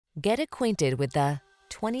Get acquainted with the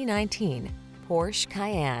 2019 Porsche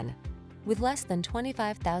Cayenne. With less than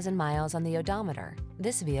 25,000 miles on the odometer,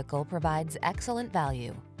 this vehicle provides excellent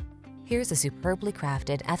value. Here's a superbly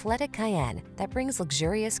crafted, athletic Cayenne that brings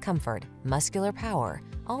luxurious comfort, muscular power,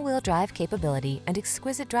 all-wheel drive capability, and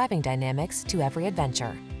exquisite driving dynamics to every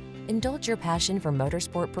adventure. Indulge your passion for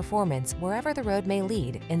motorsport performance wherever the road may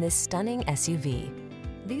lead in this stunning SUV.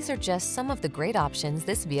 These are just some of the great options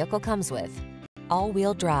this vehicle comes with: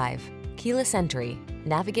 all-wheel drive, keyless entry,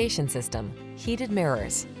 navigation system, heated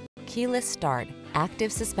mirrors, keyless start,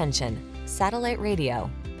 active suspension, satellite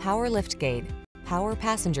radio, power liftgate, power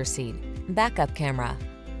passenger seat, backup camera.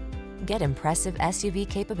 Get impressive SUV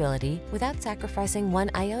capability without sacrificing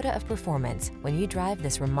one iota of performance when you drive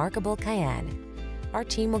this remarkable Cayenne. Our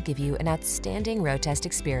team will give you an outstanding road test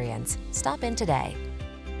experience. Stop in today.